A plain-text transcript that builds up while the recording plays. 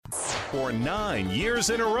for 9 years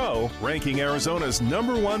in a row, ranking Arizona's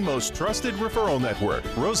 #1 most trusted referral network,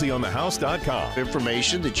 RosieOnTheHouse.com.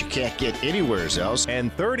 Information that you can't get anywhere else.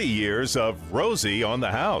 And 30 years of Rosie on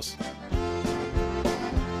the House.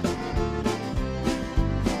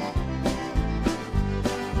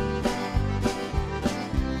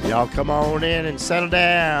 Y'all come on in and settle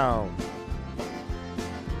down.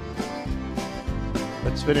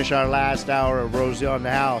 Let's finish our last hour of Rosie on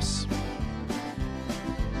the House.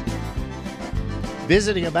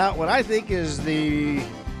 Visiting about what I think is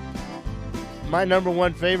my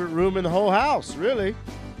 #1 favorite room in the whole house, really.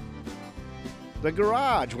 The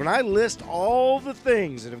garage. When I list all the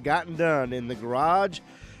things that have gotten done in the garage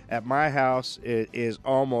at my house, it is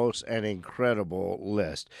almost an incredible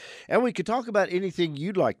list. And we could talk about anything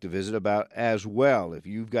you'd like to visit about as well. If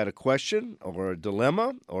you've got a question or a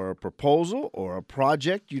dilemma or a proposal or a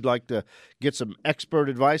project you'd like to get some expert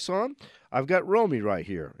advice on, I've got Romy right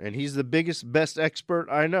here, and he's the best expert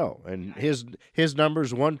I know. And his number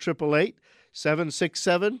is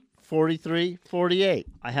 1-888-767-4348.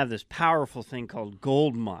 I have this powerful thing called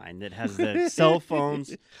Goldmine that has the cell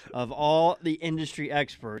phones of all the industry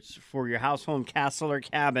experts for your house, home, castle, or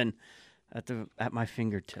cabin at my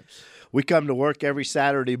fingertips. We come to work every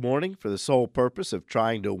Saturday morning for the sole purpose of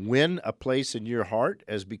trying to win a place in your heart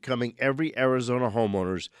as becoming every Arizona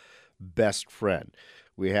homeowner's best friend.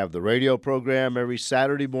 We have the radio program every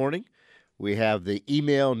Saturday morning. We have the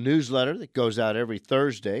email newsletter that goes out every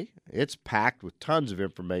Thursday. It's packed with tons of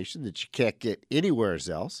information that you can't get anywhere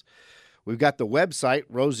else. We've got the website,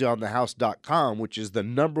 RosieOnTheHouse.com, which is the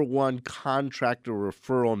 #1 contractor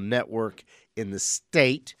referral network in the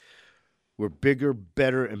state. We're bigger,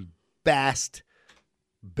 better, and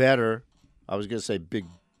better. I was going to say big,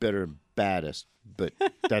 better, and baddest, but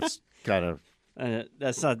that's kind of...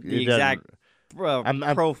 that's not the exact...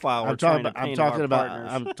 profile. I'm talking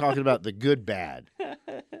about the good bad.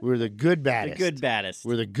 We're the good baddest. The good baddest.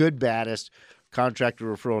 We're the good baddest contractor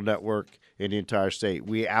referral network in the entire state.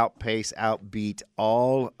 We outbeat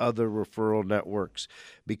all other referral networks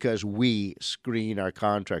because we screen our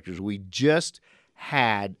contractors. We just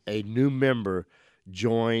had a new member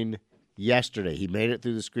join yesterday. He made it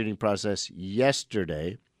through the screening process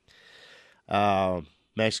yesterday.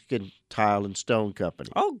 Mexican Tile and Stone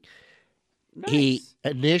Company. Oh. Nice. He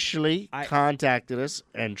initially contacted us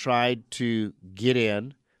and tried to get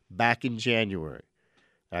in back in January.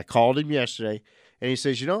 I called him yesterday, and he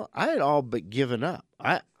says, I had all but given up.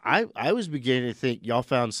 I was beginning to think y'all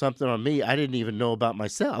found something on me I didn't even know about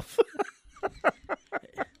myself.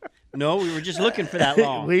 No, we were just looking for that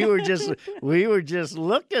long. we were just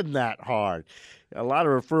looking that hard. A lot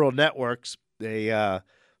of referral networks, they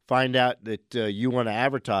find out that you want to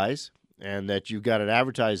advertise and that you've got an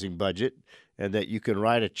advertising budget and that you can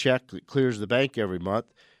write a check that clears the bank every month,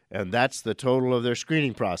 and that's the total of their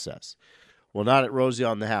screening process. Well, not at Rosie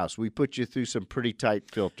on the House. We put you through some pretty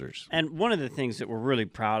tight filters. And one of the things that we're really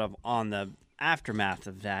proud of on the aftermath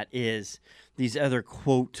of that is these other,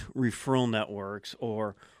 quote, referral networks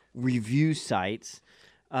or review sites.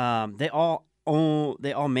 They all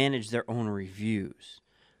manage their own reviews.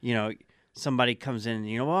 Somebody comes in and,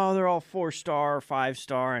 they're all 4-star,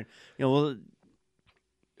 5-star, and, well,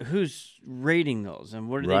 who's rating those and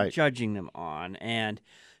what are they judging them on? And,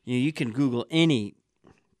 you can Google any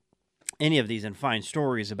of these and find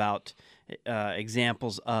stories about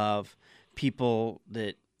examples of people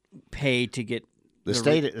that pay to get the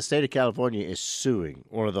state of California is suing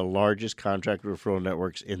one of the largest contractor referral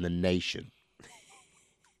networks in the nation.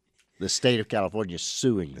 The state of California is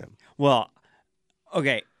suing them. Well,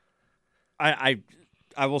 okay.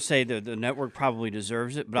 I will say that the network probably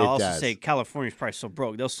deserves it, but I'll also say California's probably so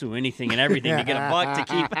broke they'll sue anything and everything to get a buck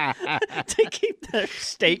to keep their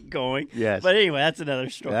state going. Yes. But anyway, that's another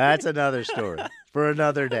story. That's another story for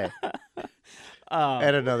another day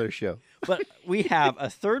and another show. But we have a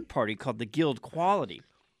third party called the Guild Quality,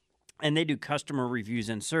 and they do customer reviews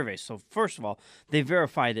and surveys. So first of all, they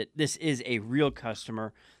verify that this is a real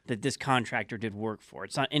customer that this contractor did work for.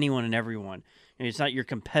 It's not anyone and everyone. It's not your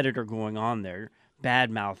competitor going on there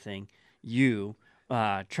bad-mouthing you,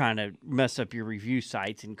 trying to mess up your review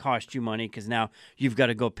sites and cost you money because now you've got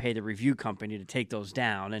to go pay the review company to take those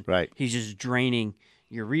down. And he's just draining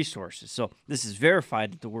your resources. So this is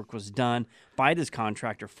verified that the work was done by this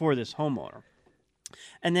contractor for this homeowner.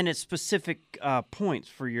 And then it's specific points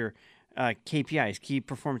for your KPIs, key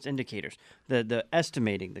performance indicators, the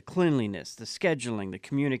estimating, the cleanliness, the scheduling, the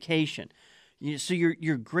communication. So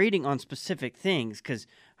you're grading on specific things because,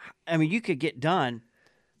 you could get done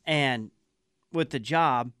and with the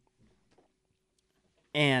job,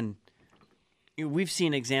 and we've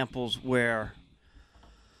seen examples where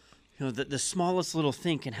the smallest little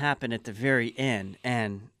thing can happen at the very end,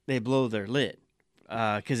 and they blow their lid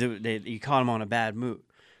because you caught them on a bad move.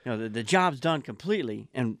 The job's done completely,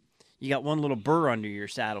 and you got one little burr under your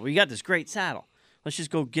saddle. Well, you got this great saddle. Let's just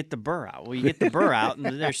go get the burr out. Well, you get the burr out, and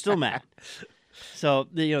they're still mad. So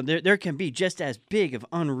there can be just as big of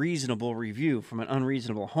unreasonable review from an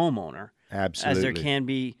unreasonable homeowner Absolutely. as there can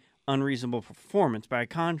be unreasonable performance by a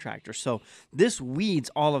contractor. So this weeds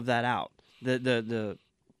all of that out. The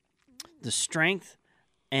strength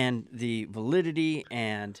and the validity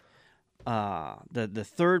and the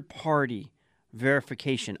third party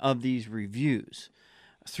verification of these reviews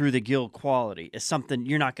through the Guild Quality is something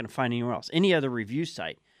you're not going to find anywhere else. Any other review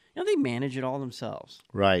site, they manage it all themselves.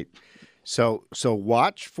 Right. So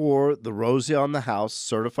watch for the Rosie on the House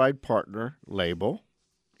certified partner label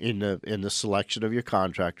in the selection of your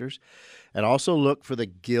contractors, and also look for the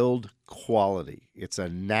Guild Quality. It's a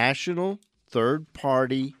national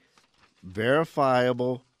third-party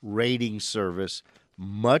verifiable rating service,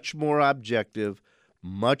 much more objective,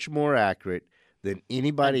 much more accurate than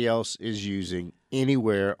anybody else is using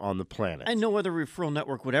anywhere on the planet. And no other referral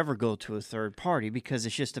network would ever go to a third party because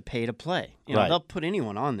it's just a pay to play. Right. They'll put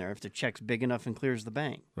anyone on there if the check's big enough and clears the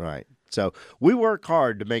bank. Right. So we work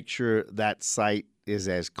hard to make sure that site is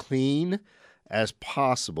as clean as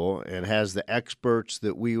possible and has the experts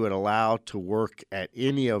that we would allow to work at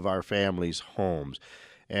any of our families' homes.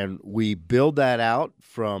 And we build that out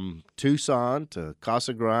from Tucson to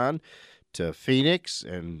Casa Grande to Phoenix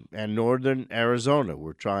and northern Arizona.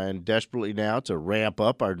 We're trying desperately now to ramp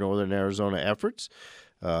up our northern Arizona efforts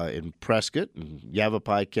in Prescott and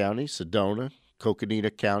Yavapai County, Sedona,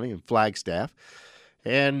 Coconina County, and Flagstaff.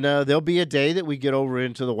 And there'll be a day that we get over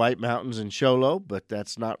into the White Mountains and Show Low, but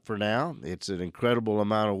that's not for now. It's an incredible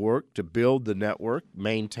amount of work to build the network,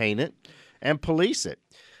 maintain it, and police it.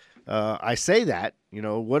 I say that,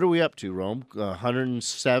 what are we up to, Rome?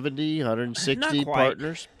 170, 160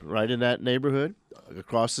 partners right in that neighborhood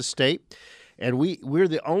across the state. And we're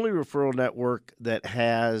the only referral network that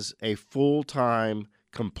has a full-time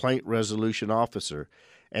complaint resolution officer.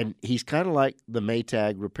 And he's kind of like the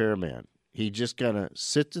Maytag repairman. He just kind of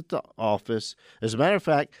sits at the office. As a matter of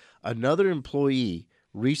fact, another employee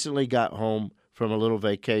recently got home from a little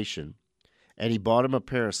vacation, and he bought him a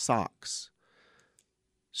pair of socks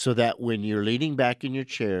so that when you're leaning back in your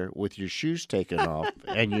chair with your shoes taken off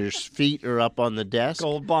and your feet are up on the desk,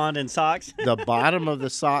 Gold Bond and socks. the bottom of the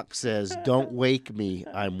sock says, "Don't wake me,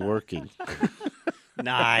 I'm working."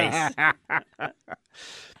 Nice.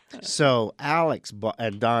 So Alex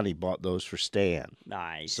and Donnie bought those for Stan.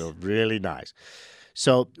 Nice. So really nice.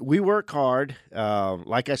 So we work hard.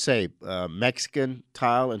 Like I say, Mexican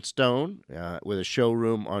Tile and Stone with a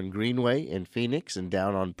showroom on Greenway in Phoenix and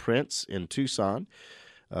down on Prince in Tucson.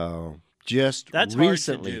 That's recently hard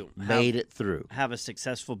to do. made it through. Have a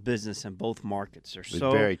successful business in both markets. They're It's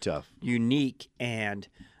so very tough. unique and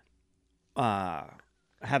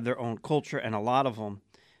have their own culture, and a lot of them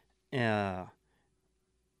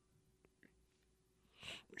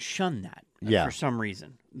shun that for some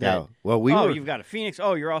reason. Yeah. Well, you've got a Phoenix.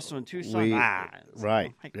 Oh, you're also in Tucson.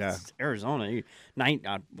 Right. It's Arizona.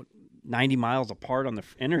 90 miles apart on the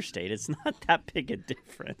interstate. It's not that big a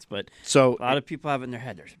difference, but a lot of people have it in their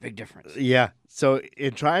head. There's a big difference. Yeah. So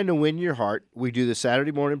in trying to win your heart, we do the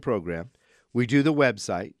Saturday morning program. We do the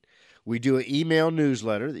website. We do an email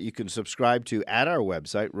newsletter that you can subscribe to at our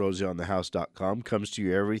website, rosieonthehouse.com. Comes to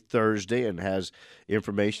you every Thursday and has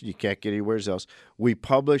information you can't get anywhere else. We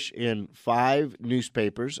publish in 5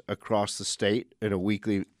 newspapers across the state in a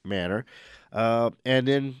weekly manner. And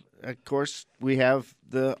then, of course, we have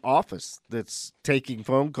the office that's taking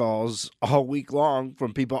phone calls all week long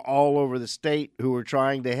from people all over the state who are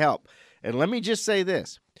trying to help. And let me just say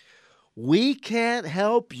this. We can't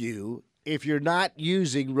help you if you're not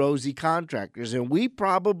using Rosie Contractors. And we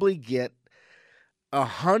probably get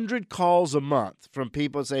 100 calls a month from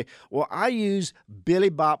people that say, well, I use Billy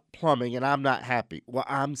Bop Plumbing and I'm not happy. Well,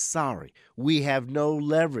 I'm sorry. We have no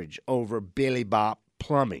leverage over Billy Bop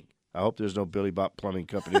Plumbing. I hope there's no Billy Bop Plumbing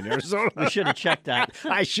Company in Arizona. We should have checked that.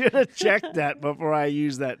 I should have checked that before I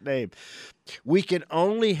use that name. We can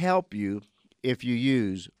only help you if you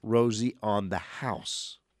use Rosie on the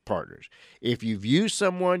House partners. If you've used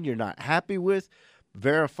someone you're not happy with,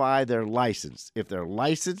 verify their license. If they're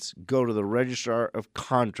licensed, go to the Registrar of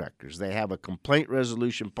Contractors. They have a complaint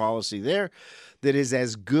resolution policy there that is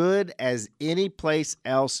as good as any place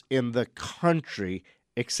else in the country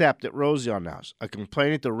except at Rosie on the House. A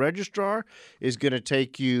complaint at the registrar is going to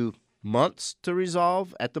take you months to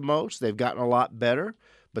resolve at the most. They've gotten a lot better,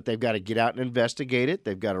 but they've got to get out and investigate it.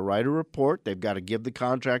 They've got to write a report. They've got to give the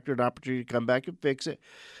contractor an opportunity to come back and fix it.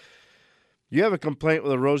 You have a complaint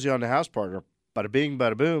with a Rosie on the House partner. Bada bing,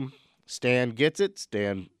 bada boom. Stan gets it.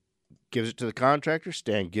 Stan gives it to the contractor.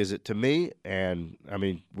 Stan gives it to me. And, I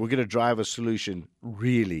mean, we're going to drive a solution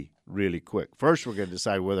really, really quick. First, we're going to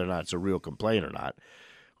decide whether or not it's a real complaint or not,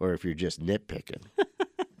 or if you're just nitpicking.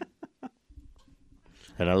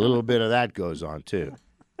 And a little bit of that goes on, too.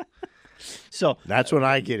 So That's when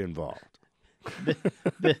I get involved.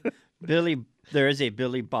 There is a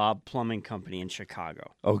Billy Bob Plumbing Company in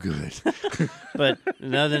Chicago, Oh, good. but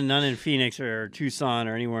none in Phoenix or Tucson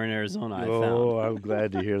or anywhere in Arizona. I found. Oh, I'm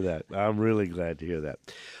glad to hear that. I'm really glad to hear that.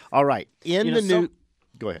 All right.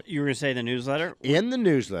 Go ahead. You were going to say the newsletter? In the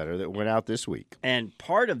newsletter that went out this week. And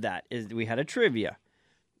part of that is we had a trivia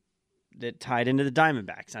that tied into the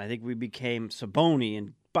Diamondbacks. And I think we became Saboni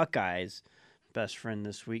and Buckeyes best friend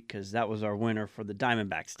this week because that was our winner for the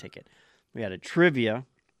Diamondbacks ticket. We had a trivia,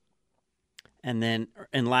 and then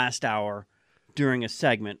in last hour, during a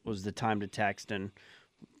segment, was the time to text and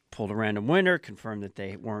pulled a random winner, confirmed that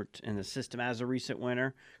they weren't in the system as a recent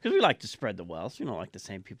winner because we like to spread the wealth. We don't like the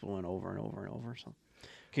same people win over and over and over. So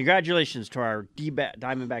congratulations to our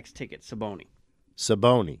Diamondbacks ticket, Saboni.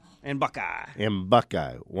 And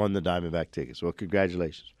Buckeye Won the Diamondback tickets. Well,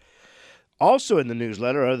 congratulations. Also in the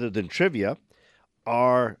newsletter, other than trivia,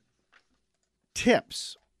 are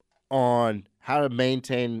tips on how to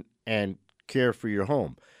maintain and care for your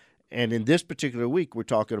home. And in this particular week, we're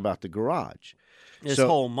talking about the garage. This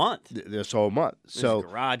whole month. This whole month. So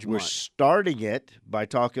garage we're month. starting it by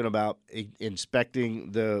talking about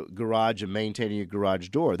inspecting the garage and maintaining your garage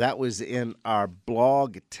door. That was in our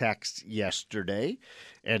blog text yesterday.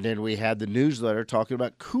 And then we had the newsletter talking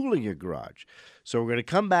about cooling your garage. So we're going to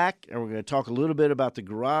come back and we're going to talk a little bit about the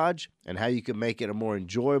garage and how you can make it a more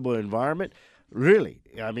enjoyable environment. Really,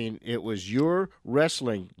 I mean, it was your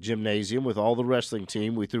wrestling gymnasium with all the wrestling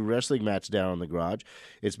team. We threw wrestling mats down in the garage.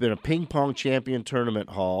 It's been a ping pong champion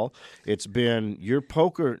tournament hall. It's been your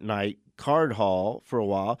poker night card hall for a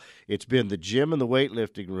while. It's been the gym and the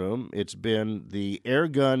weightlifting room. It's been the air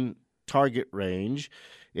gun target range.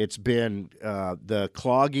 It's been the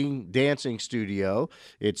clogging dancing studio.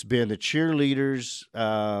 It's been the cheerleaders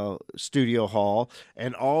studio hall,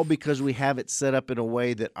 and all because we have it set up in a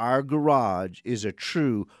way that our garage is a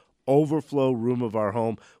true overflow room of our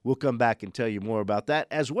home. We'll come back and tell you more about that,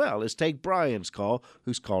 as well as take Brian's call,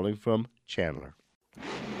 who's calling from Chandler.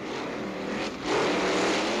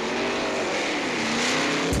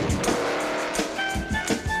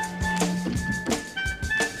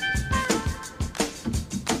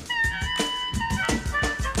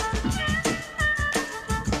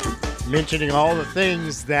 Mentioning all the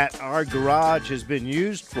things that our garage has been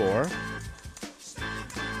used for.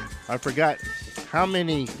 I forgot how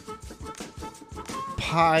many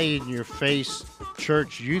pie-in-your-face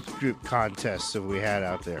church youth group contests have we had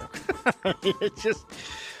out there. It's just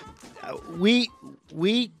we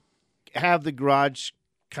have the garage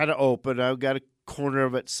kind of open. I've got a corner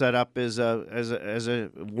of it set up as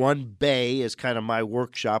a one bay as kind of my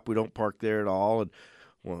workshop. We don't park there at all,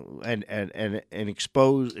 and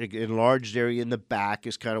exposed, enlarged area in the back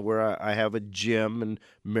is kind of where I have a gym and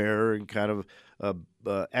mirror and kind of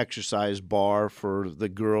a exercise bar for the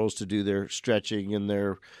girls to do their stretching and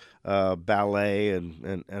their ballet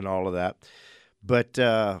and all of that. But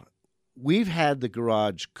we've had the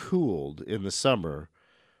garage cooled in the summer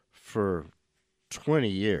for 20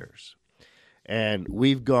 years. And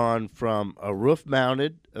we've gone from a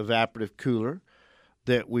roof-mounted evaporative cooler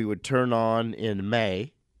that we would turn on in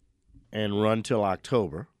May and run till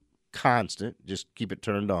October, constant, just keep it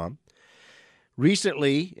turned on.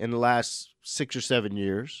 Recently, in the last 6 or 7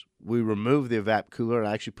 years, we removed the evap cooler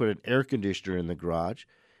and actually put an air conditioner in the garage.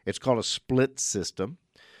 It's called a split system.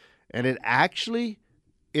 And it actually,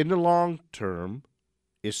 in the long term,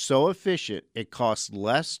 is so efficient, it costs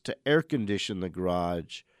less to air condition the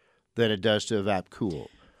garage than it does to evap cool.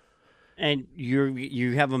 And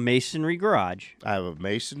you have a masonry garage. I have a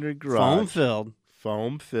masonry garage.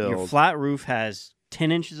 Foam filled. Your flat roof has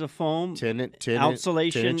 10 inches of foam, 10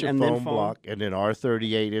 insulation, 10 inch and foam then foam. block, and then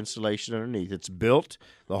R38 insulation underneath. It's built.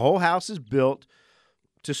 The whole house is built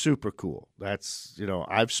to super cool. That's,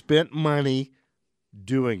 I've spent money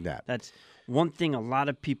doing that. That's one thing a lot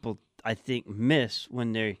of people, I think, miss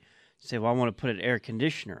when they say, well, I want to put an air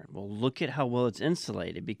conditioner in. Well, look at how well it's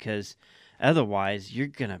insulated, because otherwise you're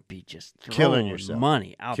going to be just killing yourself.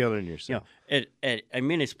 Money out. Killing yourself. A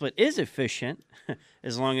mini split is efficient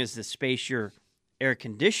as long as the space you're air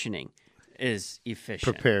conditioning is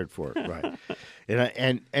efficient. Prepared for it, right.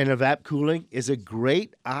 And evap cooling is a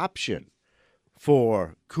great option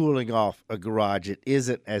for cooling off a garage. It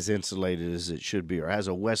isn't as insulated as it should be, or has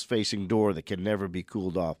a west-facing door that can never be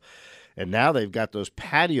cooled off. And now they've got those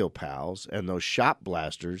patio pals and those shop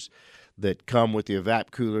blasters that come with the evap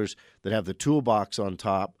coolers that have the toolbox on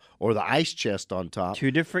top or the ice chest on top. Two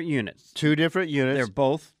different units. They're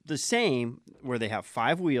both the same, where they have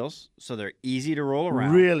 5 wheels, so they're easy to roll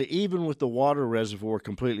around. Really, even with the water reservoir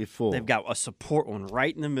completely full. They've got a support one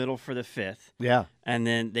right in the middle for the 5th. Yeah. And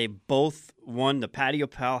then they both, the Patio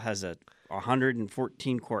Pal has a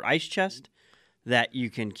 114-quart ice chest that you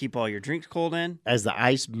can keep all your drinks cold in. As the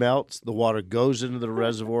ice melts, the water goes into the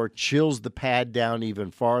reservoir, chills the pad down even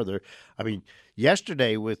farther. I mean,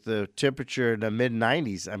 yesterday with the temperature in the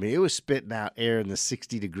mid-90s, it was spitting out air in the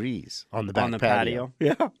 60 degrees on the back patio.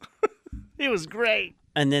 Yeah. It was great.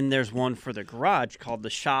 And then there's one for the garage called the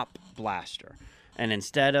Shop Blaster. And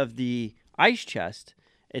instead of the ice chest,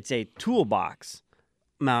 it's a toolbox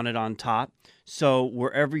mounted on top. So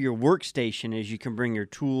wherever your workstation is, you can bring your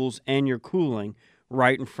tools and your cooling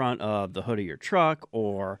right in front of the hood of your truck,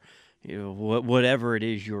 or whatever it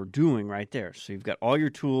is you're doing right there. So you've got all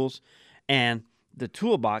your tools, and the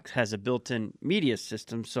toolbox has a built-in media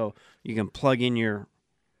system, so you can plug in your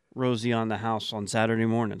Rosie on the House on Saturday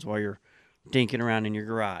mornings while you're dinking around in your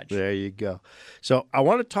garage. There you go. So I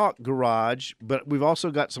want to talk garage, but we've also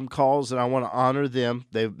got some calls, and I want to honor them.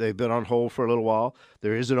 They've been on hold for a little while.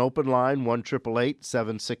 There is an open line,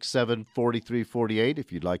 1-888-767-4348,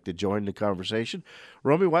 if you'd like to join the conversation.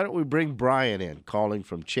 Romy, why don't we bring Brian in, calling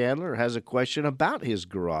from Chandler, has a question about his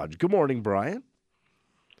garage. Good morning, Brian.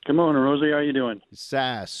 Good morning, Rosie. How are you doing?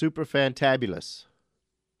 Super fantabulous.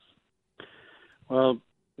 Well,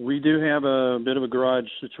 we do have a bit of a garage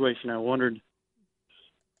situation. I wondered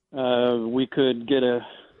we could get a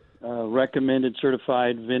recommended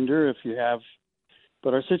certified vendor if you have.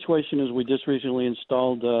 But our situation is we just recently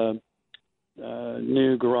installed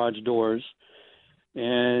new garage doors,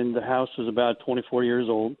 and the house is about 24 years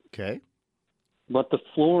old. Okay. But the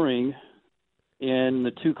flooring in the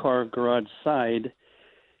two-car garage side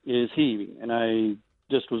is heaving. And I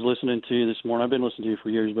just was listening to you this morning. I've been listening to you for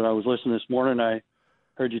years, but I was listening this morning. I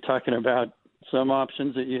heard you talking about some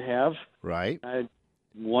options that you have. Right. I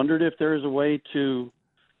wondered if there's a way to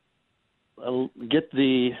get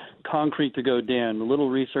the concrete to go down. The little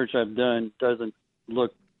research I've done doesn't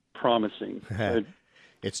look promising.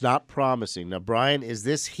 It's not promising. Now, Brian, is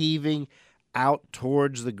this heaving out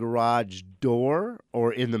towards the garage door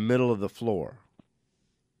or in the middle of the floor?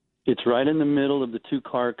 It's right in the middle of the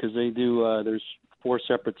two-car because they do there's 4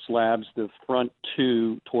 separate slabs. The front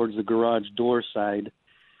 2 towards the garage door side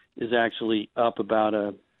is actually up about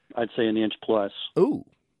I'd say an inch plus. Ooh,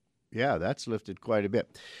 yeah, that's lifted quite a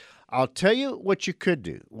bit. I'll tell you what you could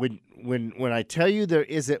do. When I tell you there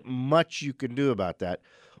isn't much you can do about that,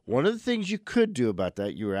 one of the things you could do about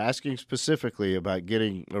that, you were asking specifically about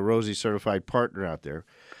getting a Rosie certified partner out there.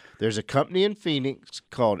 There's a company in Phoenix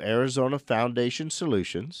called Arizona Foundation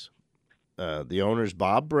Solutions. The owner's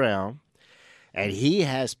Bob Brown, and he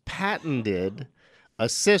has patented a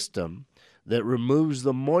system that removes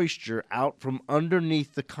the moisture out from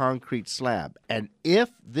underneath the concrete slab. And if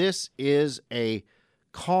this is a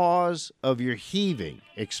cause of your heaving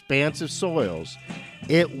expansive soils,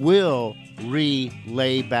 it will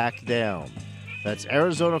relay back down. That's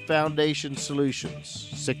Arizona Foundation Solutions,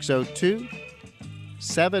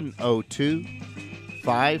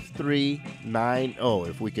 602-702-5390.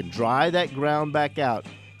 If we can dry that ground back out,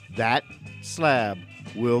 that slab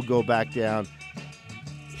will go back down.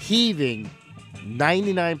 Heaving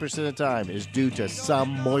 99% of the time is due to some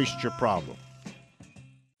moisture problem.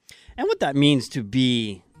 And what that means to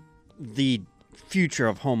be the future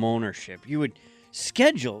of home ownership, you would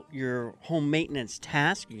schedule your home maintenance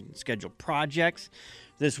tasks. You can schedule projects.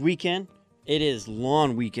 This weekend, it is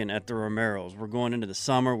lawn weekend at the Romeros. We're going into the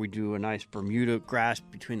summer. We do a nice Bermuda grass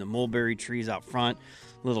between the mulberry trees out front,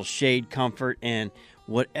 little shade comfort, and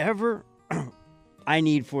whatever I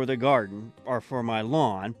need for the garden or for my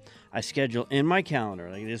lawn, I schedule in my calendar.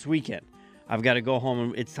 Like this weekend, I've got to go home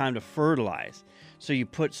and it's time to fertilize. So you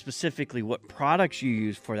put specifically what products you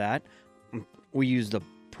use for that. We use the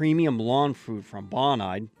premium lawn food from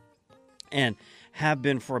Bonide and have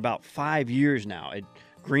been for about 5 years now. It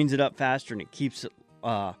greens it up faster and it keeps it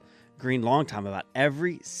green long time. About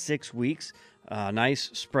every 6 weeks,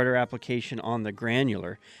 nice spreader application on the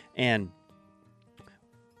granular. And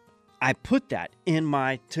I put that in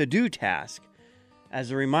my to-do task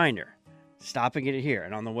as a reminder, stopping it here.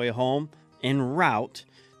 And on the way home, en route,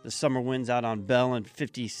 the summer winds out on Bell and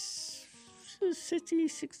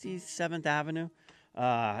 67th Avenue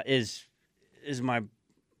is my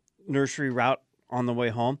nursery route on the way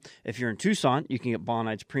home. If you're in Tucson, you can get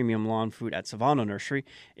Bonide's premium lawn food at Savannah Nursery.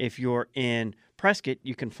 If you're in Prescott,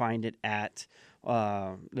 you can find it at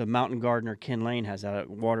the Mountain Gardener. Ken Lane has that at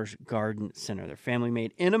Waters Garden Center. They're family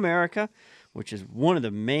made in America, which is one of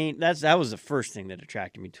the main. That was the first thing that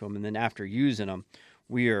attracted me to them. And then after using them,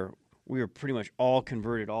 we are pretty much all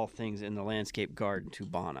converted all things in the landscape garden to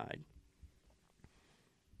Bonide.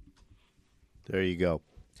 There you go.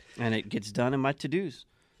 And it gets done in my to-dos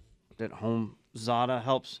that Home Zada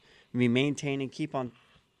helps me maintain and keep on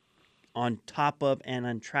top of and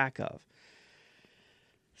on track of.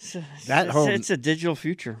 So it's a digital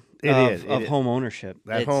future of home ownership.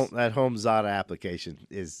 That Home Zada application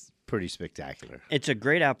is pretty spectacular. It's a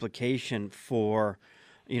great application for,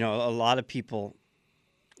 a lot of people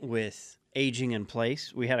with aging in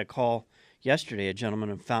place. We had a call yesterday, a gentleman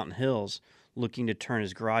in Fountain Hills looking to turn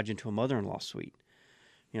his garage into a mother-in-law suite.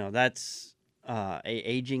 That's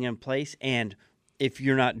aging in place. And if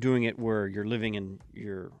you're not doing it where you're living in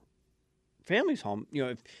your family's home,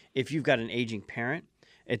 if you've got an aging parent,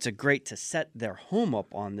 it's great to set their home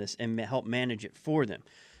up on this and help manage it for them.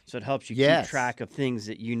 So it helps you keep track of things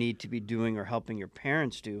that you need to be doing or helping your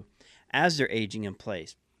parents do as they're aging in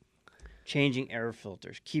place. Changing air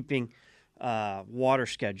filters, keeping water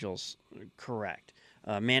schedules correct,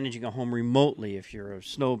 managing a home remotely if you're a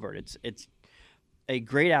snowbird. It's a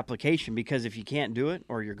great application because if you can't do it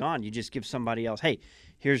or you're gone, you just give somebody else, hey,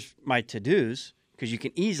 here's my to-dos, because you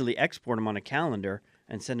can easily export them on a calendar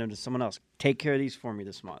and send them to someone else. Take care of these for me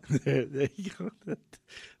this month. There you go.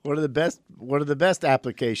 One of the best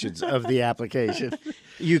applications of the application.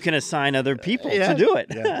 You can assign other people to do it.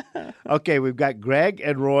 Yeah. Okay, we've got Greg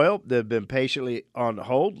and Royal that have been patiently on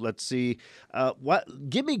hold. Let's see.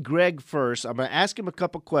 Give me Greg first. I'm going to ask him a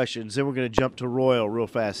couple questions, then we're going to jump to Royal real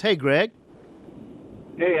fast. Hey, Greg.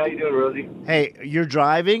 Hey, how you doing, Rosie? Hey, you're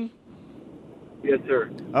driving? Yes,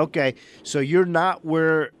 sir. Okay, so you're not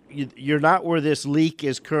where this leak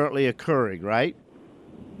is currently occurring, right?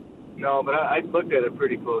 No, but I looked at it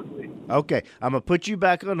pretty closely. Okay, I'm going to put you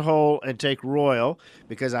back on hold and take Royal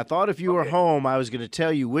because I thought if you were home, I was going to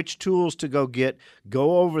tell you which tools to go get.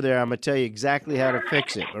 Go over there. I'm going to tell you exactly how to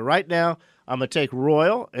fix it. But right now, I'm going to take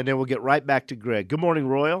Royal, and then we'll get right back to Greg. Good morning,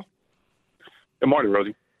 Royal. Good morning,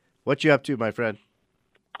 Rosie. What you up to, my friend?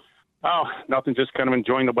 Oh, nothing. Just kind of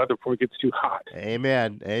enjoying the weather before it gets too hot.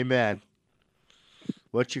 Amen. Amen.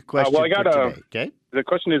 What's your question I got for today? Okay. The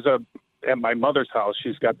question is, at my mother's house,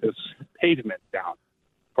 she's got this pavement down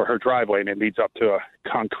for her driveway, and it leads up to a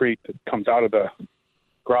concrete that comes out of the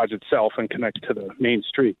garage itself and connects to the main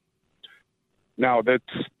street. Now, that's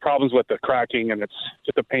problems with the cracking, and it's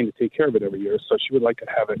just a pain to take care of it every year, so she would like to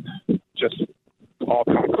have it just all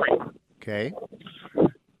concrete. Okay.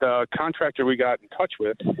 The contractor we got in touch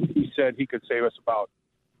with, he said he could save us about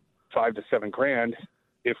 $5,000 to $7,000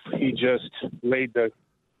 if he just laid the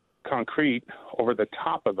concrete over the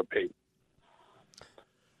top of the pavement.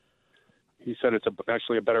 He said it's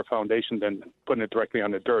actually a better foundation than putting it directly on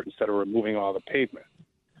the dirt instead of removing all the pavement.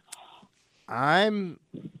 I'm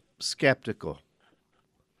skeptical.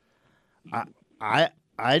 I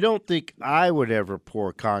don't think I would ever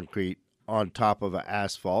pour concrete on top of an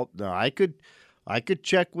asphalt. Now, I could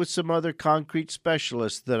check with some other concrete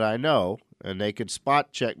specialists that I know, and they could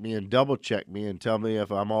spot check me and double check me and tell me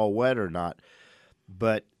if I'm all wet or not.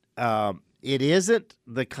 But it isn't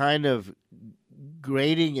the kind of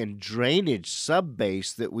grading and drainage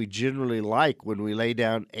subbase that we generally like when we lay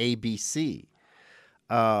down ABC.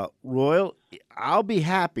 Royal, I'll be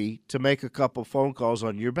happy to make a couple phone calls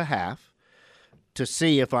on your behalf to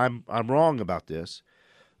see if I'm wrong about this.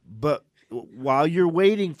 But while you're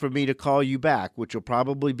waiting for me to call you back, which will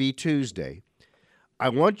probably be Tuesday, I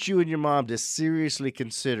want you and your mom to seriously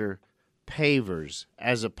consider pavers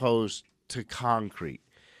as opposed to concrete.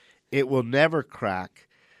 It will never crack.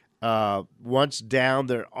 Once down,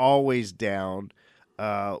 they're always down.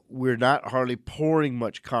 We're not hardly pouring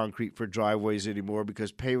much concrete for driveways anymore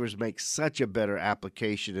because pavers make such a better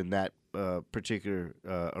application in that particular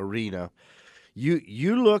arena.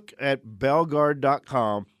 You look at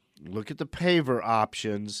Belgard.com, look at the paver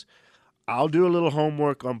options. I'll do a little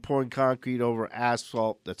homework on pouring concrete over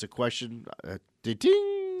asphalt. That's a question.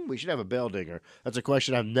 Ding! We should have a bell dinger. That's a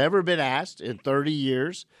question I've never been asked in 30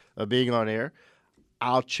 years of being on air.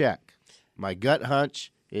 I'll check. My gut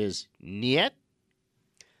hunch is niet.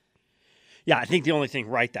 Yeah, I think the only thing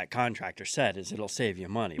right that contractor said is it'll save you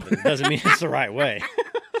money, but it doesn't mean it's the right way.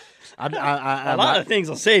 A lot of things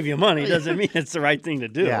will save you money. Doesn't mean it's the right thing to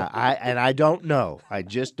do. Yeah, I don't know. I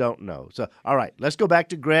just don't know. So, all right, let's go back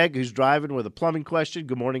to Greg, who's driving with a plumbing question.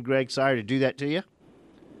 Good morning, Greg. Sorry to do that to you.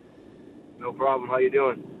 No problem. How you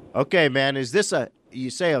doing? Okay, man. Is this you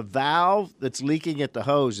say a valve that's leaking at the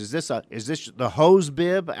hose? Is this the hose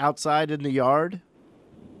bib outside in the yard?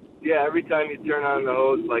 Yeah, every time you turn on the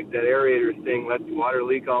hose, like that aerator thing lets water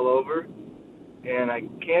leak all over, and I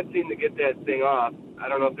can't seem to get that thing off. I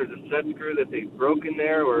don't know if there's a set screw that they've broken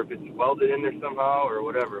there or if it's welded in there somehow or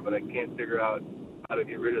whatever, but I can't figure out how to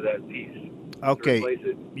get rid of that piece. Okay, To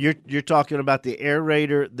replace it. you're talking about the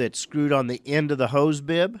aerator that's screwed on the end of the hose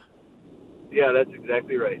bib? Yeah, that's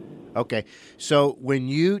exactly right. Okay, so when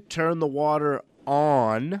you turn the water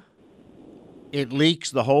on, it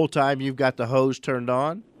leaks the whole time you've got the hose turned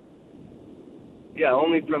on? Yeah,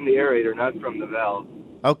 only from the aerator, not from the valve.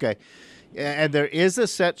 Okay. And there is a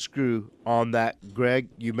set screw on that, Greg.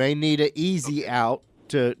 You may need an easy out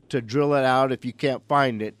to drill it out if you can't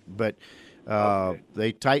find it, but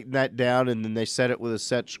they tighten that down and then they set it with a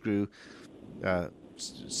set screw.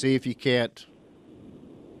 See if you can't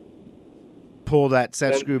pull that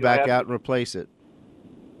set screw back out and replace it.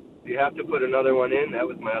 Do you have to put another one in? That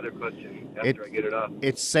was my other question after I get it off.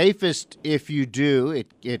 It's safest if you do.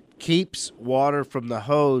 It keeps water from the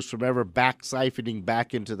hose from ever back siphoning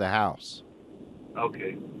back into the house.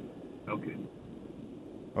 Okay.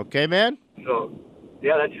 Okay, man? So,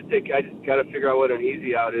 yeah, that should take. I just got to figure out what an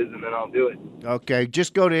easy out is, and then I'll do it. Okay,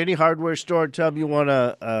 just go to any hardware store and tell them you want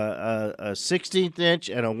a 16th inch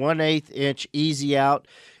and a 1/8 inch easy out.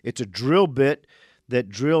 It's a drill bit that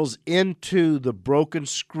drills into the broken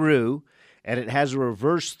screw, and it has a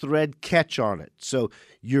reverse thread catch on it. So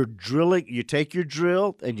you're drilling, you take your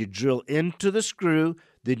drill and you drill into the screw,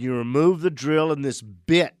 then you remove the drill, and this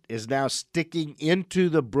bit is now sticking into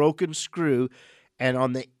the broken screw. And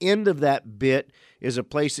on the end of that bit is a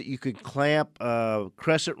place that you can clamp a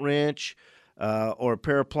crescent wrench or a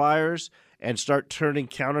pair of pliers and start turning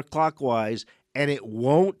counterclockwise, and it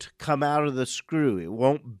won't come out of the screw. It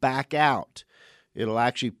won't back out. It'll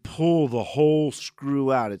actually pull the whole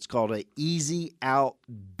screw out. It's called an easy out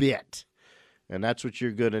bit, and that's what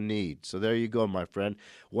you're going to need. So there you go, my friend.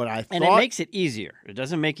 And it makes it easier. It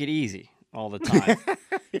doesn't make it easy all the time.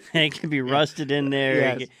 It can be rusted in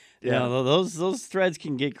there. Yes. You know, those threads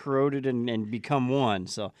can get corroded and become one.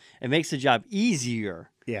 So it makes the job easier.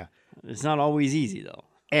 Yeah. It's not always easy, though.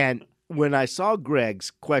 And when I saw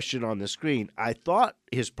Greg's question on the screen, I thought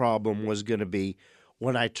his problem was going to be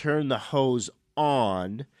when I turn the hose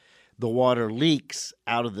on, the water leaks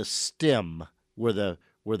out of the stem where the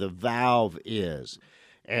valve is.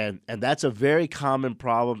 And that's a very common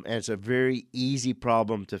problem, and it's a very easy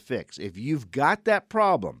problem to fix. If you've got that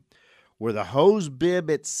problem where the hose bib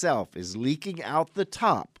itself is leaking out the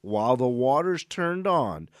top while the water's turned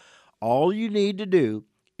on, all you need to do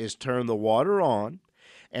is turn the water on,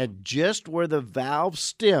 and just where the valve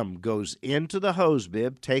stem goes into the hose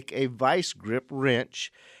bib, take a vice grip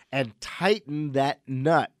wrench and tighten that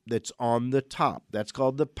nut that's on the top. That's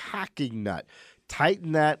called the packing nut.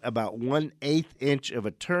 Tighten that about 1/8 inch of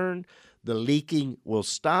a turn. The leaking will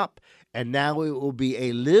stop, and now it will be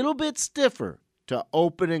a little bit stiffer to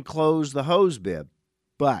open and close the hose bib,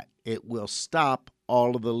 but it will stop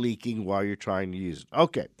all of the leaking while you're trying to use it.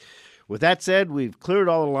 Okay. With that said, we've cleared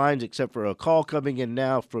all the lines except for a call coming in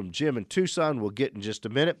now from Jim in Tucson. We'll get in just a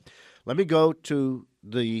minute. Let me go to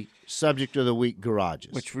the subject of the week,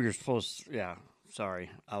 garages. Which we were supposed to, yeah, sorry.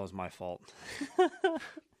 That was my fault.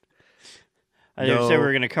 I said we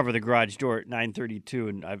were going to cover the garage door at 9:32,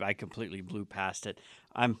 and I completely blew past it.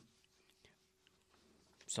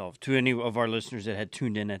 So to any of our listeners that had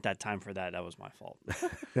tuned in at that time for that was my fault.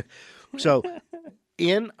 So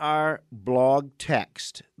in our blog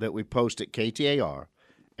text that we post at KTAR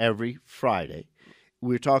every Friday,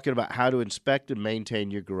 we're talking about how to inspect and maintain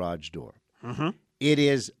your garage door. Mm-hmm. It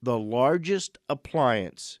is the largest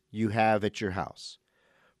appliance you have at your house.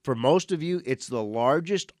 For most of you, it's the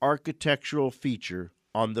largest architectural feature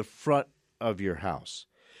on the front of your house.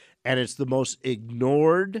 And it's the most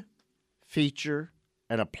ignored feature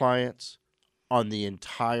and appliance on the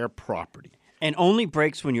entire property. And only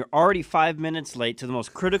breaks when you're already 5 minutes late to the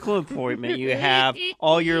most critical appointment you have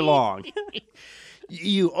all year long.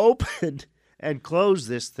 You open and close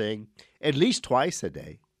this thing at least twice a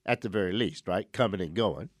day, at the very least, right? Coming and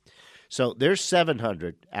going. So there's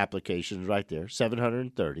 700 applications right there,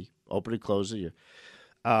 730, open and close a year.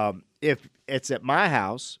 If it's at my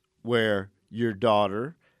house where your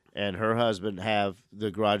daughter and her husband have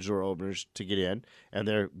the garage door openers to get in, and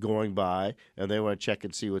they're going by, and they want to check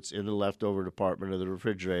and see what's in the leftover department of the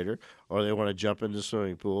refrigerator, or they want to jump in the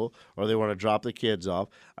swimming pool, or they want to drop the kids off.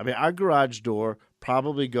 I mean, our garage door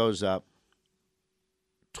probably goes up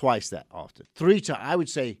twice that often. I would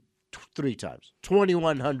say 3 times,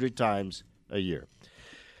 2,100 times a year.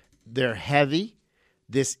 They're heavy.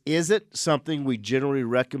 This isn't something we generally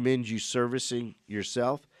recommend you servicing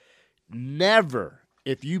yourself. Never,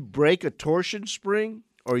 if you break a torsion spring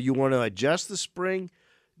or you want to adjust the spring,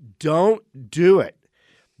 don't do it.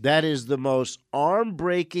 That is the most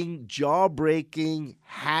arm-breaking, jaw-breaking,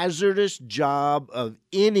 hazardous job of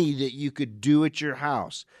any that you could do at your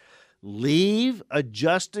house. Leave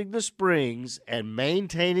adjusting the springs and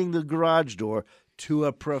maintaining the garage door to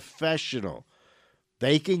a professional.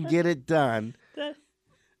 They can get it done.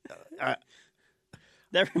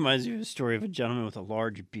 That reminds me of a story of a gentleman with a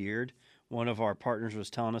large beard. One of our partners was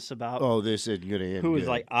telling us about. Oh, this isn't going to end who was good.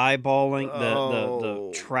 like eyeballing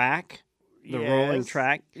the track, the rolling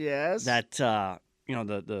track. Yes. That the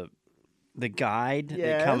guide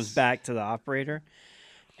that comes back to the operator,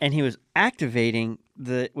 and he was activating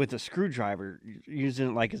with a screwdriver, using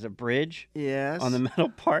it like as a bridge. Yes. On the metal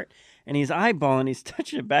part, and he's eyeballing. He's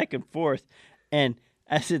touching it back and forth, and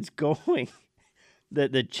as it's going,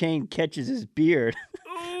 the chain catches his beard.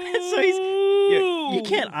 So you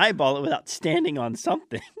can't eyeball it without standing on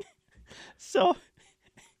something. So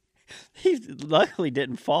he luckily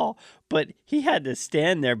didn't fall, but he had to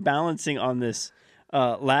stand there balancing on this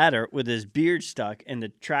ladder with his beard stuck in the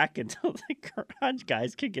track until the garage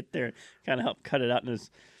guys could get there and kind of help cut it out. And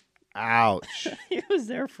ouch. He was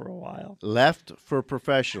there for a while. Left for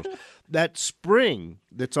professionals. That spring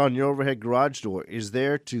that's on your overhead garage door is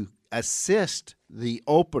there to assist the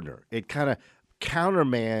opener. It kind of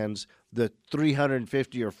countermands the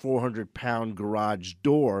 350 or 400 pound garage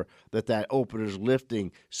door that opener's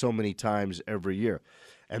lifting so many times every year.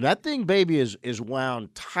 And that thing, baby, is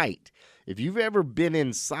wound tight. If you've ever been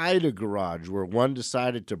inside a garage where one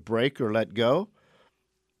decided to break or let go,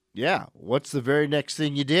 yeah, what's the very next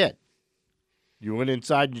thing you did? You went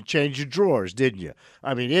inside and you changed your drawers, didn't you?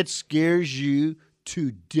 I mean, it scares you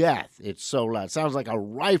to death. It's so loud. It sounds like a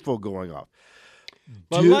rifle going off.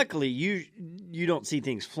 But luckily, you don't see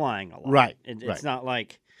things flying a lot. Right. It's not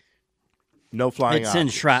like no flying. It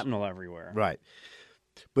sends shrapnel everywhere. Right.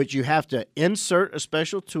 But you have to insert a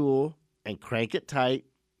special tool and crank it tight.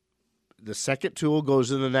 The second tool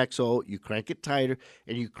goes in the next hole. You crank it tighter,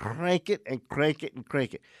 and you crank it and crank it and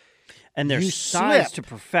crank it. And they're sized to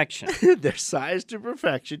perfection. They're sized to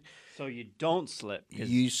perfection. So you don't slip.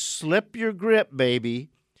 You slip your grip,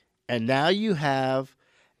 baby, and now you have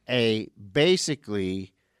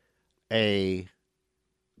basically a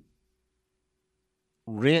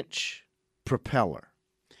wrench propeller.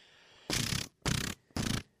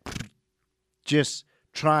 Just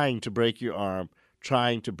trying to break your arm,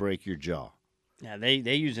 trying to break your jaw. Yeah,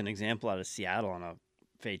 they use an example out of Seattle on a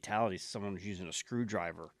fatality. Someone was using a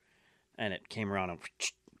screwdriver, and it came around and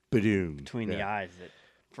between the eyes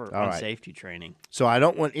on safety training. So I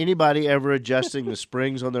don't want anybody ever adjusting the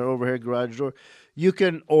springs on their overhead garage door. You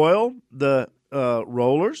can oil the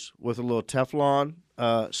rollers with a little Teflon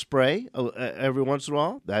spray every once in a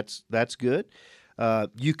while. That's good.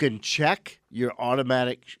 You can check your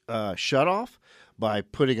automatic shutoff by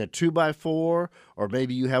putting a 2x4, or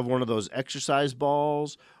maybe you have one of those exercise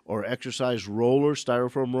balls or exercise rollers,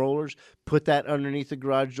 styrofoam rollers. Put that underneath the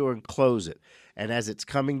garage door and close it. And as it's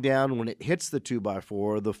coming down, when it hits the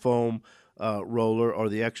 2x4, the foam roller or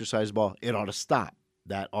the exercise ball, it ought to stop.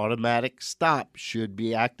 That automatic stop should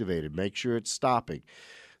be activated. Make sure it's stopping.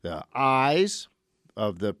 The eyes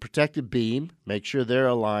of the protected beam, make sure they're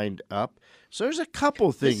aligned up. So there's a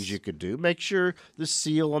couple things you could do. Make sure the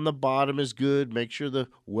seal on the bottom is good. Make sure the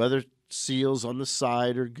weather seals on the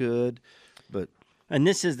side are good. And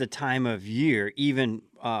this is the time of year, even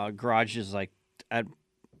garages like at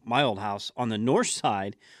my old house on the north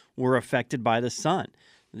side were affected by the sun.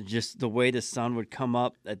 Just the way the sun would come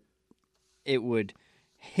up, it would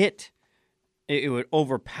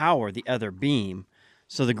overpower the other beam,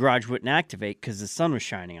 so the garage wouldn't activate because the sun was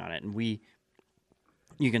shining on it. And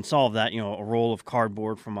you can solve that, a roll of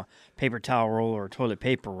cardboard from a paper towel roll or a toilet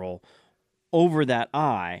paper roll over that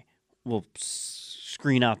eye will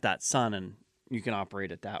screen out that sun, and you can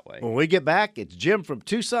operate it that way. When we get back, it's Jim from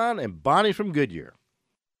Tucson and Bonnie from Goodyear.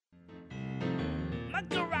 My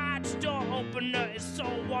garage door opener is so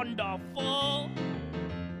wonderful.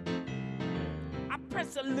 I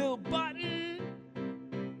press a little button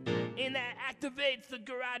and that activates the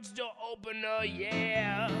garage door opener,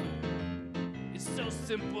 yeah. It's so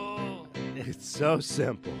simple. It's so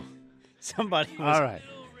simple. Somebody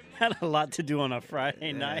had a lot to do on a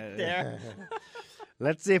Friday night there.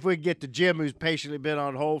 Let's see if we can get to Jim, who's patiently been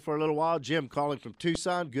on hold for a little while. Jim calling from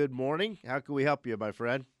Tucson. Good morning. How can we help you, my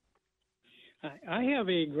friend? I have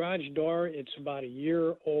a garage door. It's about a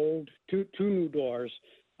year old, two new doors,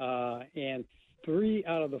 and 3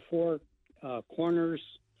 out of the 4 corners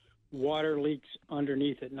water leaks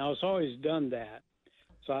underneath it. Now, it's always done that,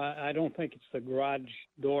 so I don't think it's the garage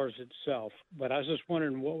doors itself. But I was just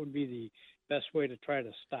wondering what would be the best way to try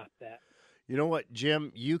to stop that. You know what,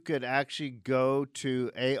 Jim? You could actually go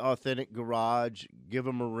to A Authentic Garage, give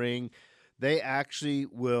them a ring. They actually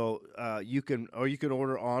will. You can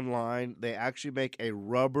order online. They actually make a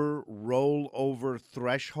rubber rollover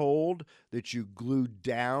threshold that you glue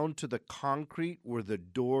down to the concrete where the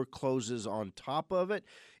door closes on top of it.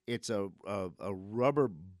 It's a rubber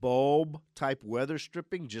bulb type weather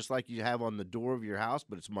stripping, just like you have on the door of your house,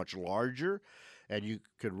 but it's much larger. And you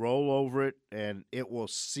could roll over it, and it will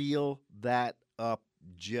seal that up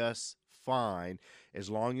just fine as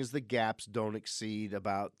long as the gaps don't exceed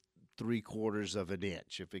about 3/4 of an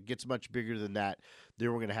inch. If it gets much bigger than that, then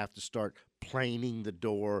we're going to have to start planing the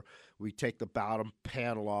door. We take the bottom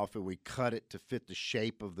panel off and we cut it to fit the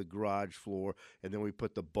shape of the garage floor, and then we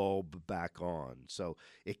put the bulb back on. So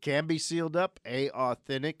it can be sealed up. A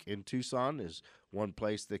Authentic in Tucson is one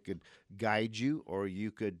place that could guide you, or you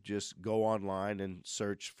could just go online and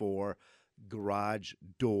search for garage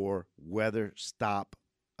door weather stop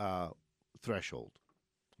threshold.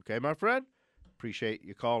 Okay, my friend? Appreciate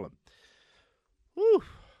you calling. Whew.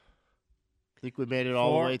 I think we made it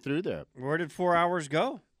all the way through there. Where did 4 hours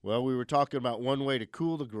go? Well, we were talking about one way to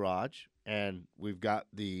cool the garage, and we've got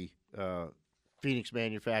the Phoenix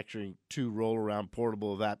Manufacturing 2 roll-around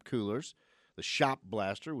portable evap coolers, the Shop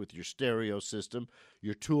Blaster with your stereo system,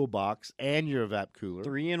 your toolbox, and your evap cooler.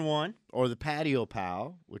 3-in-1. Or the Patio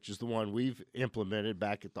Pal, which is the one we've implemented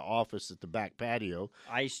back at the office at the back patio.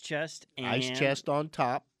 Ice chest and Ice chest on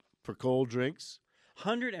top for cold drinks.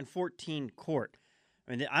 114 quart.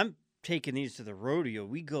 I mean, I'm taking these to the rodeo.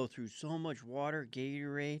 We go through so much water,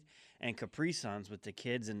 Gatorade, and Capri Suns with the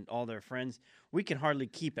kids and all their friends. We can hardly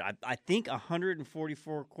keep it. I think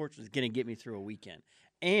 144 quarts is going to get me through a weekend.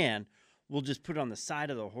 And we'll just put it on the side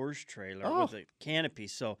of the horse trailer with a canopy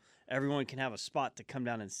so everyone can have a spot to come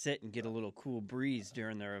down and sit and get a little cool breeze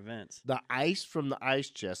during their events. The ice from the ice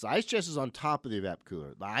chest. The ice chest is on top of the evap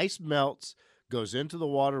cooler. The ice melts, goes into the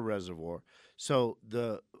water reservoir. So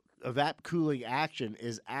the evap cooling action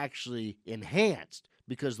is actually enhanced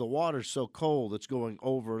because the water's so cold it's going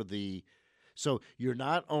over the. So you're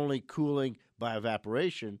not only cooling by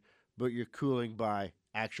evaporation, but you're cooling by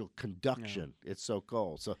actual conduction. Yeah. It's so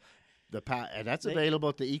cold. So and that's available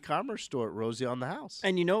at the e-commerce store at Rosie on the House.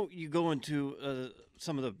 And you go into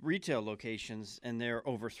some of the retail locations and they're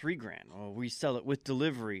over $3,000. Well, we sell it with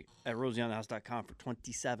delivery at rosieonthehouse.com for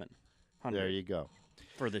 $2,700. There you go.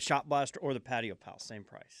 For the Shop Blaster or the Patio Pal, same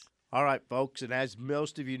price. All right, folks, and as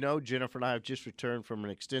most of you know, Jennifer and I have just returned from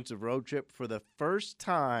an extensive road trip for the first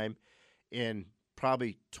time in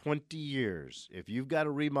probably 20 years. If you've got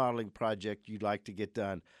a remodeling project you'd like to get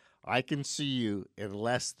done, I can see you in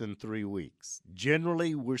less than 3 weeks.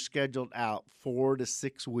 Generally, we're scheduled out 4 to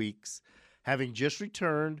 6 weeks. Having just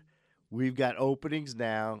returned, we've got openings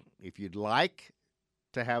now. If you'd like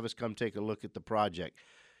to have us come take a look at the project,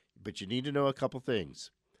 but you need to know a couple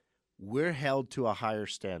things. We're held to a higher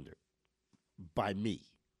standard by me,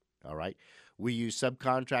 all right? We use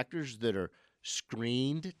subcontractors that are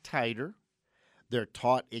screened tighter. They're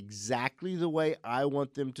taught exactly the way I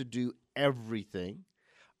want them to do everything.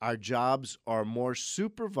 Our jobs are more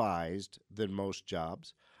supervised than most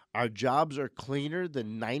jobs. Our jobs are cleaner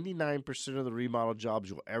than 99% of the remodel jobs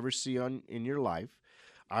you'll ever see in your life.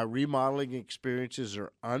 Our remodeling experiences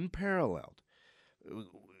are unparalleled.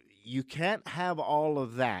 You can't have all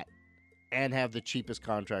of that and have the cheapest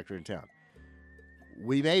contractor in town.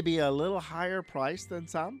 We may be a little higher priced than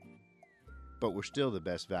some, but we're still the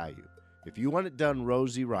best value. If you want it done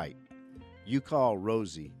Rosie right, you call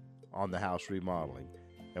Rosie on the House Remodeling,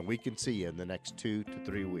 and we can see you in the next 2 to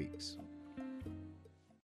 3 weeks.